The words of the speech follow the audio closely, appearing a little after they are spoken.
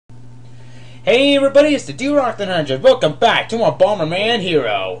Hey everybody, it's the D-Rock 100. Welcome back to our Bomberman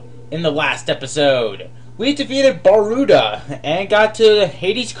hero. In the last episode, we defeated Baruda and got to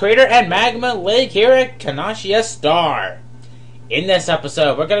Hades Crater and Magma Lake here at Kanatia Star. In this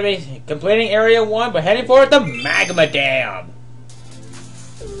episode, we're going to be completing Area 1 by heading for the Magma Dam.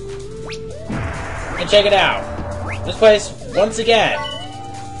 And check it out. This place, once again,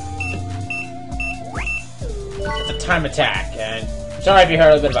 it's a time attack. And sorry if you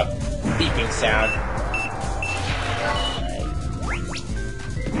heard a bit of a beeping sound.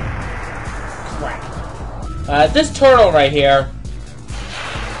 Crap. This turtle right here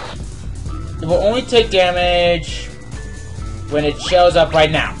will only take damage when it shows up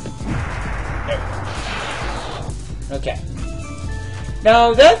right now. Okay.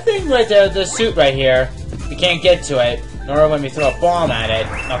 Now that thing right there, the suit right here, you can't get to it, nor when we throw a bomb at it,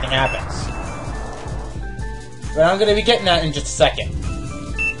 nothing happens. But I'm gonna be getting that in just a second.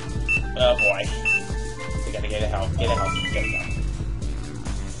 Oh boy. We gotta get help, get help.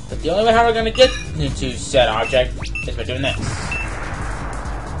 But the only way how we're gonna get into said object is by doing this.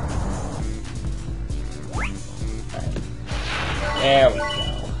 Right. There we go.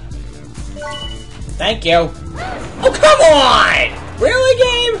 Thank you. Oh, come on! Really,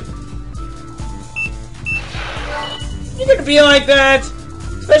 game? You gonna be like that?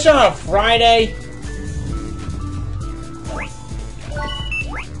 Especially on a Friday?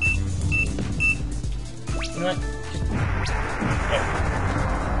 You know what?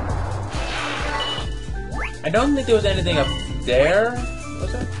 I don't think there was anything up there.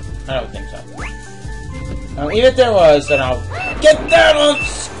 Was there? I don't think so. Even if there was, then I'll get that on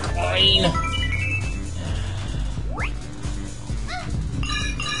screen.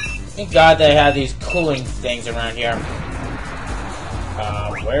 Thank God they have these cooling things around here.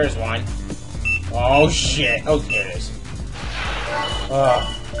 Where's one? Oh shit! Oh, here it is. Oh,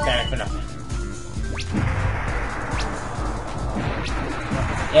 panic for nothing.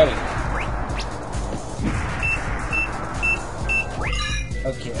 There we go.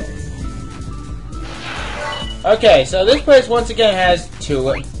 Okay. Okay, so this place once again has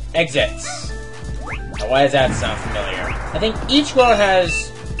two exits. Now, why does that sound familiar? I think each one has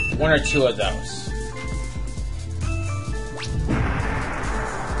one or two of those.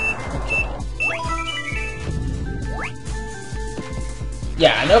 Okay.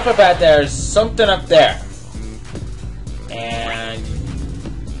 Yeah, I know for a fact there's something up there. And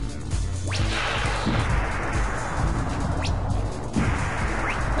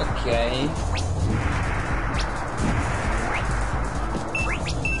okay.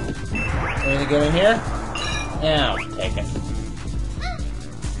 Anything good in here? Yeah, I'll take it.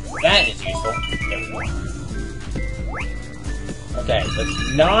 That is useful. There we go. Okay, let's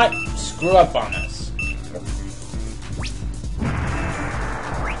not screw up on this.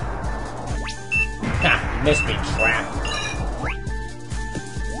 Ha! Missed me, trap.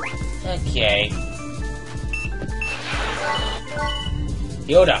 Okay.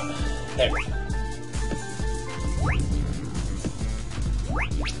 Healed up. There we go.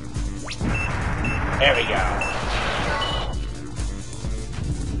 There we go.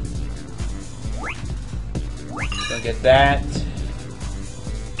 So get that.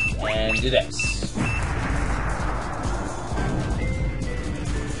 And do this.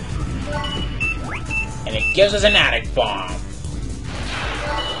 And it gives us an attic bomb.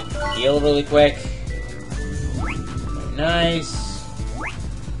 Heal really quick. Very nice.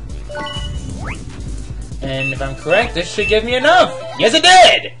 And if I'm correct, this should give me enough. Yes, it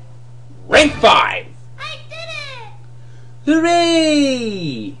did! Rank 5! I did it!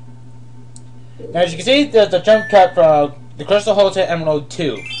 Hooray! Now, as you can see, there's the jump cut from the Crystal Hole to Emerald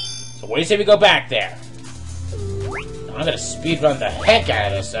 2. So what do you say we go back there? Now, I'm gonna speedrun the heck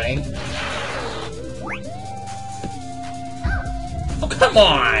out of this thing. Oh, come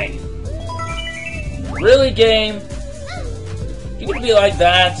on! Really, game? You gonna be like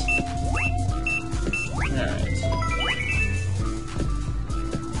that?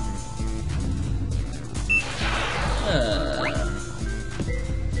 Alright.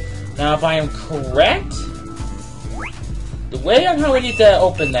 Now, if I am correct, the way on how we need to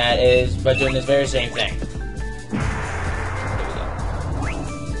open that is by doing this very same thing.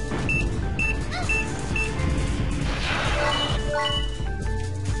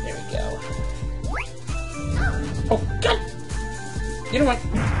 There we go. Oh, God! You know what?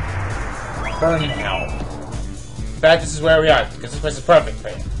 Burn in hell. In fact, this is where we are, because this place is perfect for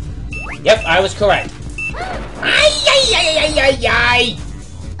you. Yep, I was correct. Ay, ay, ay, ay, ay, ay!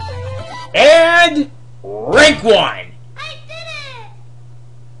 And rank 1! I did it!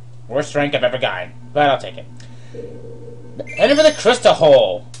 Worst rank I've ever gotten, but I'll take it. Heading for the Crystal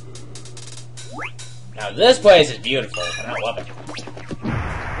Hole. Now this place is beautiful, and I love it.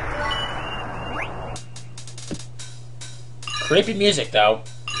 Creepy music, though.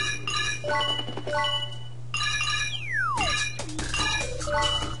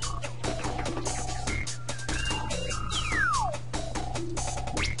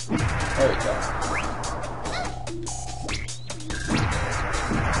 There we go.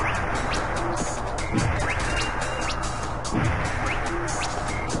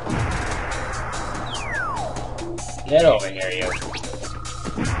 Get over here, you.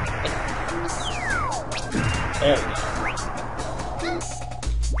 There we go.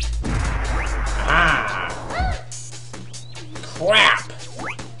 Ah! Crap!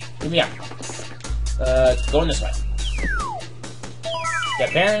 Give me up. Going this way. Yeah,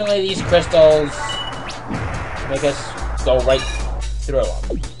 apparently these crystals make us go right through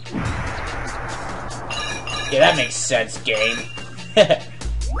them. Yeah, that makes sense, game.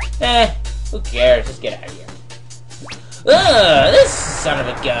 Who cares? Just get out of here. Ugh, this son of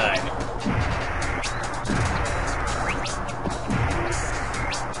a gun.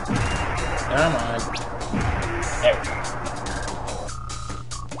 Come on. There we go.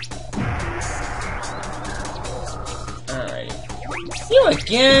 Alrighty. You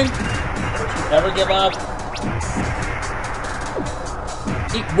again? Never give up.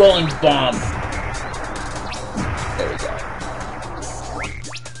 Keep rolling bomb. There we go.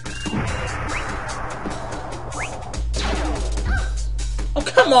 Oh,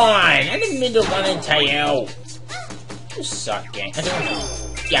 come on! I didn't mean to run into you. You suck, gang. I don't know.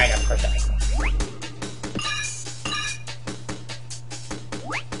 Yeah, I got first eye.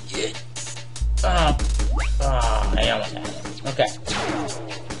 I almost had it. Okay.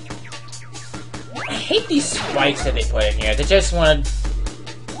 I hate these spikes that they put in here. They just want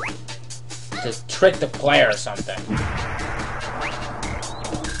to trick the player or something.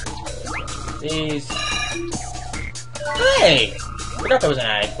 These. Hey! I forgot there was an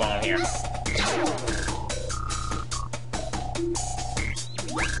attic bomb here.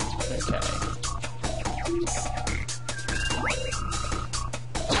 Okay.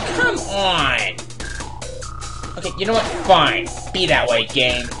 Come on! Okay, you know what? Fine. Be that way,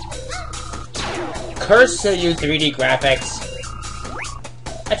 game. Curse to you, 3D graphics.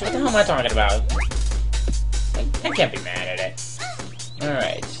 Actually, what the hell am I talking about? I can't be mad at it.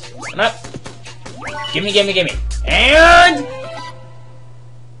 Alright. Come up. Gimme, gimme, gimme. And...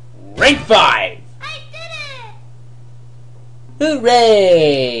 Rank 5! I did it!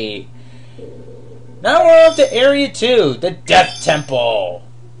 Hooray! Now we're up to Area 2, the Death Temple.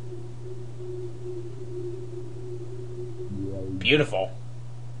 Beautiful.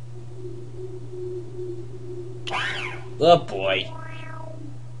 Oh boy.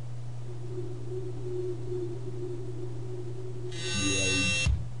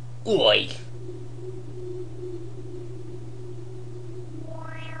 Oi.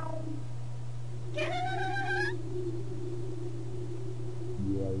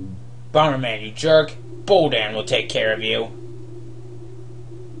 Bomberman, you jerk. Boldan will take care of you.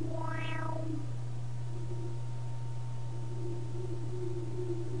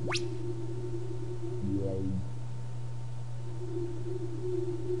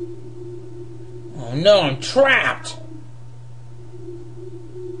 Oh no, I'm trapped!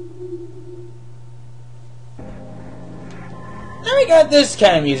 Now we got this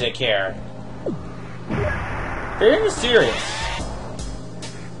kind of music here. Very mysterious.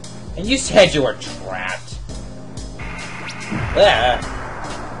 And you said you were trapped. Yeah.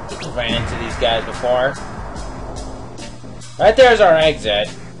 I ran into these guys before. Right there's our exit,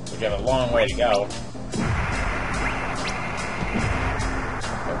 which we have a long way to go.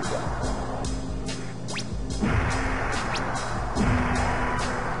 There we go.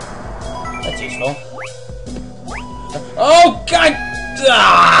 That's useful. Oh god!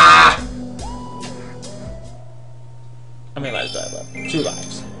 Ah! How many lives do I have left? 2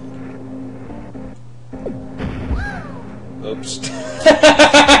 lives. Oops.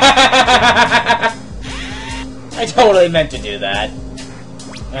 I totally meant to do that.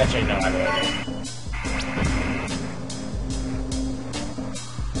 Actually, no, I really didn't.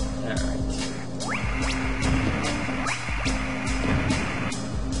 Alright.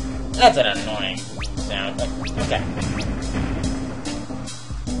 That's an annoying sound, but okay.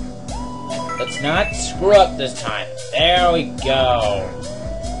 Let's not screw up this time. There we go.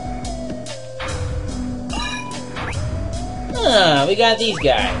 Ah, we got these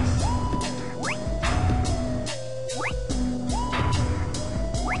guys.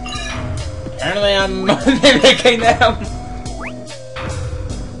 Apparently I'm mimicking them.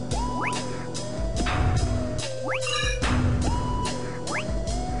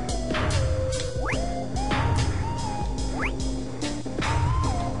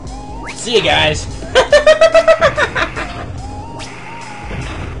 See you guys.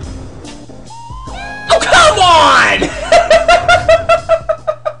 Oh, come on!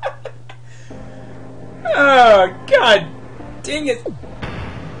 Oh, god dang it.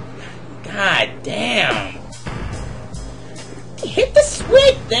 God damn. Hit the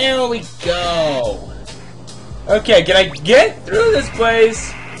switch. There we go. Okay, can I get through this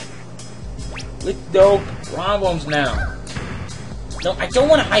place with no problems now? No, I don't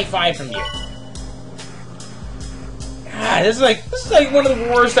want a high five from you. God, this is like one of the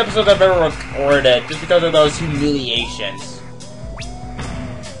worst episodes I've ever recorded, just because of those humiliations.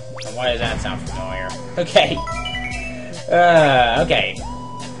 And why does that sound familiar? Okay. Okay.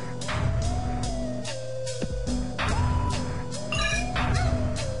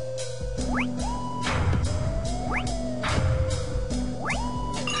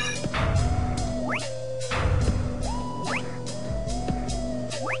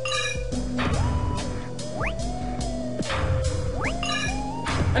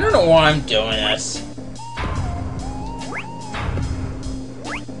 I don't know why I'm doing this.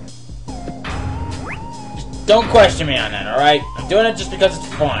 Just don't question me on that, alright? I'm doing it just because it's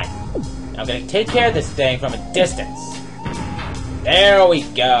fun. I'm gonna take care of this thing from a distance. There we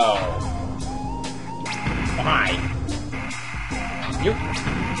go. Fine.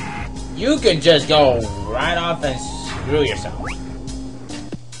 You can just go right off and screw yourself.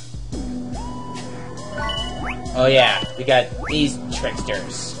 Oh yeah, we got these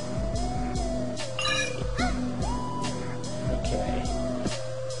tricksters. Okay.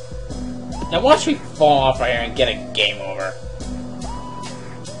 Now watch me fall off right here and get a game over.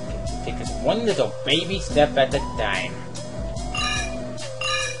 Take this one little baby step at a time.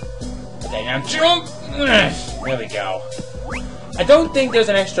 Okay, now jump! There we go. I don't think there's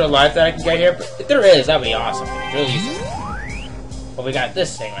an extra life that I can get here, but if there is, that'd be awesome. Really useful. But we got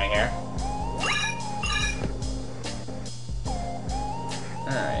this thing right here.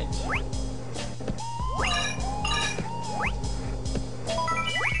 Alright.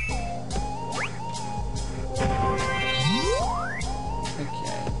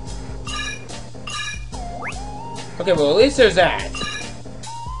 Okay, well at least there's that.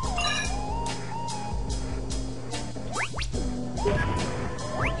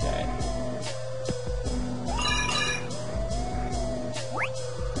 Okay.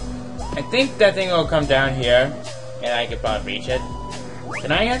 I think that thing will come down here, and I could probably reach it.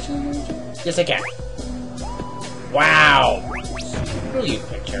 Can I actually reach it? Yes, I can. Wow! Brilliant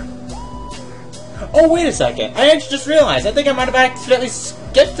picture. Oh, wait a second. I actually just realized. I think I might have accidentally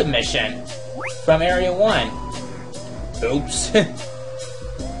skipped the mission from Area 1. Oops.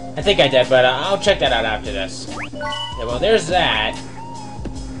 I think I did, but I'll check that out after this. Yeah, well, there's that.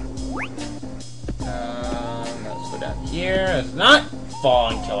 Let's go down here. Let's not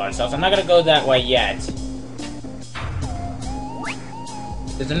fall and kill ourselves. I'm not gonna go that way yet.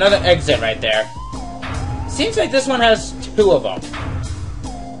 There's another exit right there. Seems like this one has 2 of them.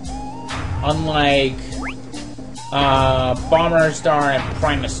 Unlike Bomber Star and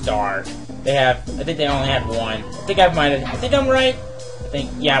Primus Star. They have, I think they only had 1. I think I'm right.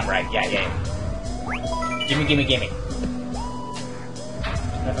 Yeah, I'm right. Yeah. Gimme.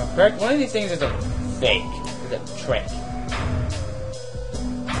 If I'm correct, one of these things is a fake. It's a trick.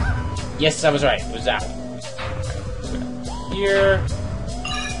 Yes, I was right. It was that one. So here.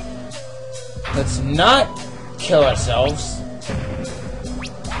 Let's not kill ourselves.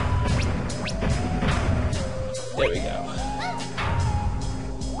 There we go.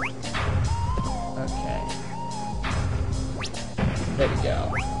 Okay. There we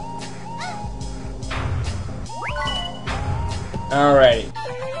go. Alrighty.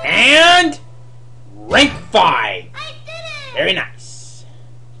 And rank 5. Very nice.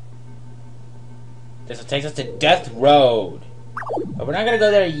 This will take us to Death Road. But we're not gonna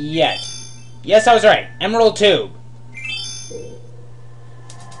go there yet. Yes, I was right. Emerald Tube.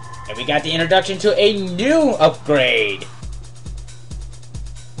 And we got the introduction to a new upgrade.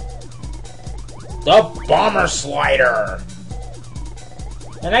 The Bomber Slider.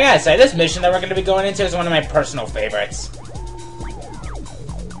 And I gotta say, this mission that we're gonna be going into is one of my personal favorites.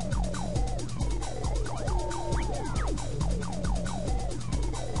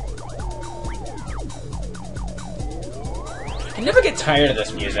 I never get tired of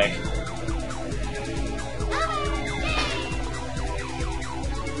this music.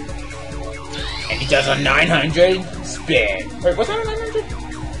 And he does a 900 spin. Wait, what's that a 900?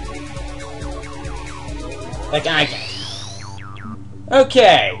 Like I can.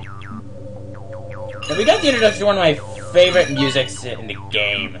 Okay. Now we got the introduction to one of my favorite musics in the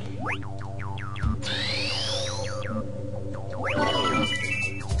game.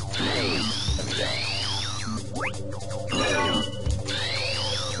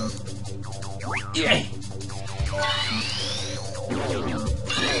 Oh,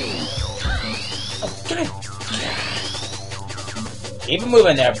 God. Keep it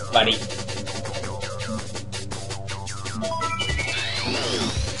moving there, buddy.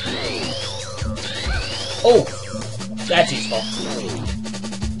 Oh, that's useful.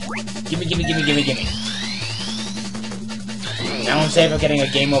 Gimme, gimme, gimme, gimme, gimme. Now I'm safe of getting a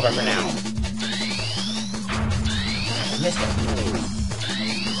game over for now. I missed it.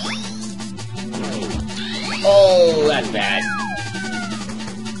 Oh, that's bad.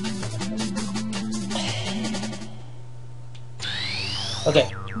 Okay.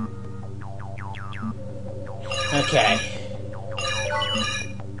 Okay.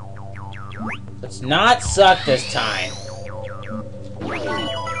 Let's not suck this time.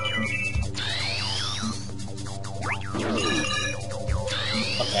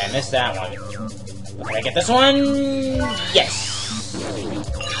 Okay, I missed that one. Can I get this one? Yes!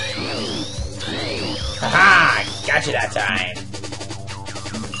 Haha! Gotcha that time!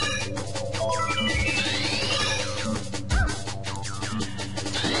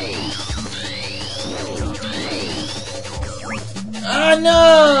 Oh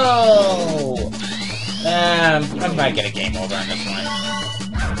no! I might get a game over on this one.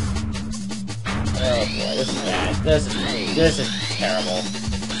 Oh boy, this is bad. This is terrible.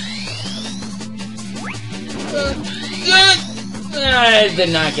 I did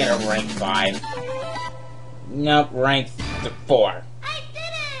not get a rank 5. Nope, rank 4. I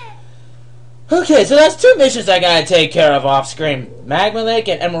did it! Okay, so that's 2 missions I gotta take care of off screen. Magma Lake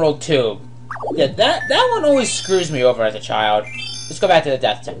and Emerald Tube. Yeah, that one always screws me over as a child. Let's go back to the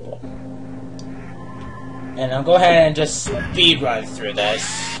Death Temple. And I'll go ahead and just speed run through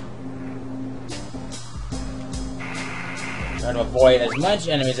this. Try to avoid as much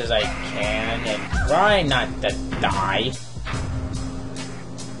enemies as I can and try not to die.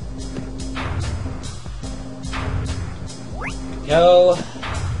 Go.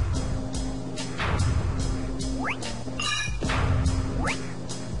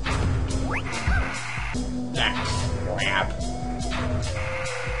 Ah, crap.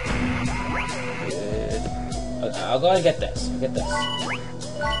 Good. Okay, I'll go and get this. Get this.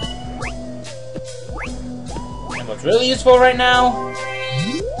 And what's really useful right now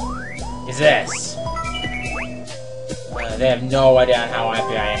is this. They have no idea on how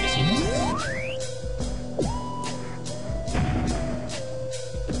happy I am to see this.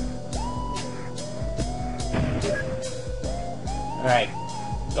 Alright.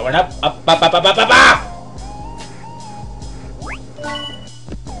 Going up, up, up, up, up, up, up, up!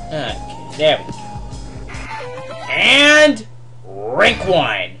 Okay, there we go. And rank 1!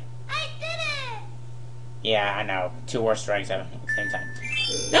 I did it! Yeah, I know. 2 worst ranks at the same time.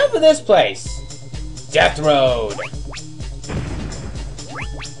 Now for this place. Death Road.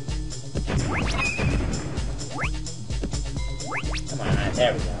 Come on,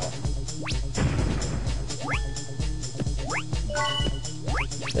 there we go.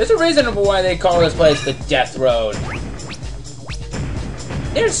 There's a reason for why they call this place the Death Road.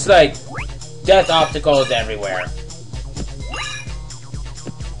 There's, like, death obstacles everywhere.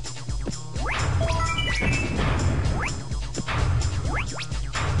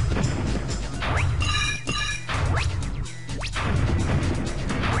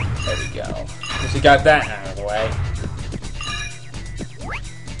 There we go. Guess we got that out of the way.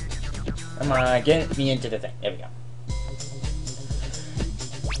 Come on, get me into the thing. There we go.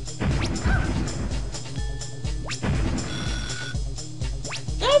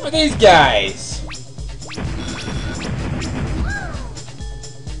 Now for these guys.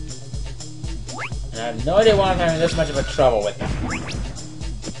 And I have no idea why I'm having this much of a trouble with them.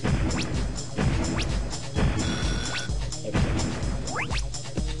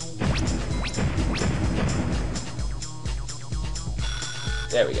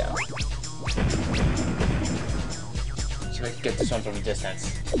 There we go. So we can get this one from a distance.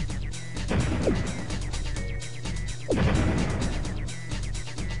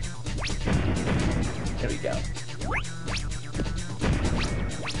 There we go.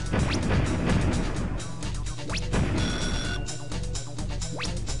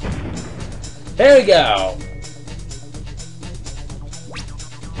 There we go!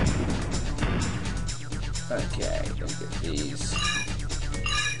 Okay, let's get these.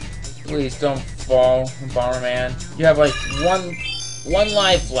 Please don't fall, Bomberman. You have like one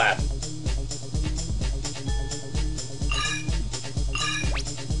life left.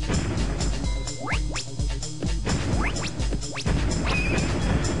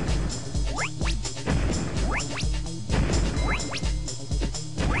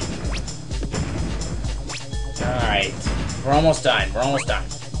 Alright. We're almost done. We're almost done.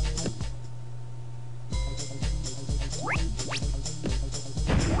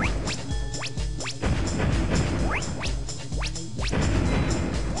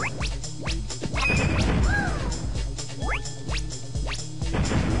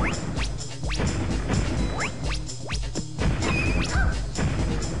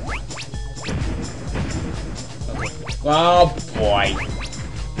 Oh boy.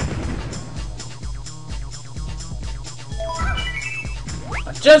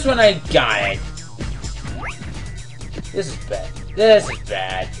 Just when I got it. This is bad. This is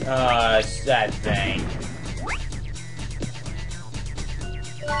bad. It's that thing.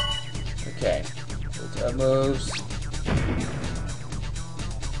 Okay. Moves.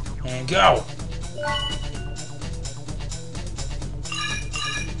 And go!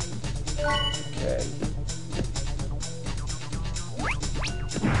 Okay.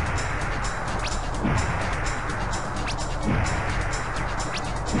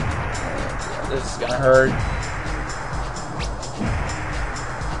 This is gonna hurt.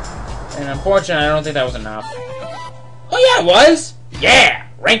 And unfortunately, I don't think that was enough. Oh yeah, it was! Yeah!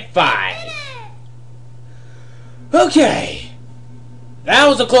 Rank 5! Okay. That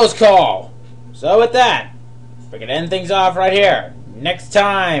was a close call. So with that, we're gonna end things off right here. Next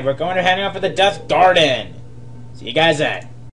time, we're going to head off for the Dust Garden. See you guys then.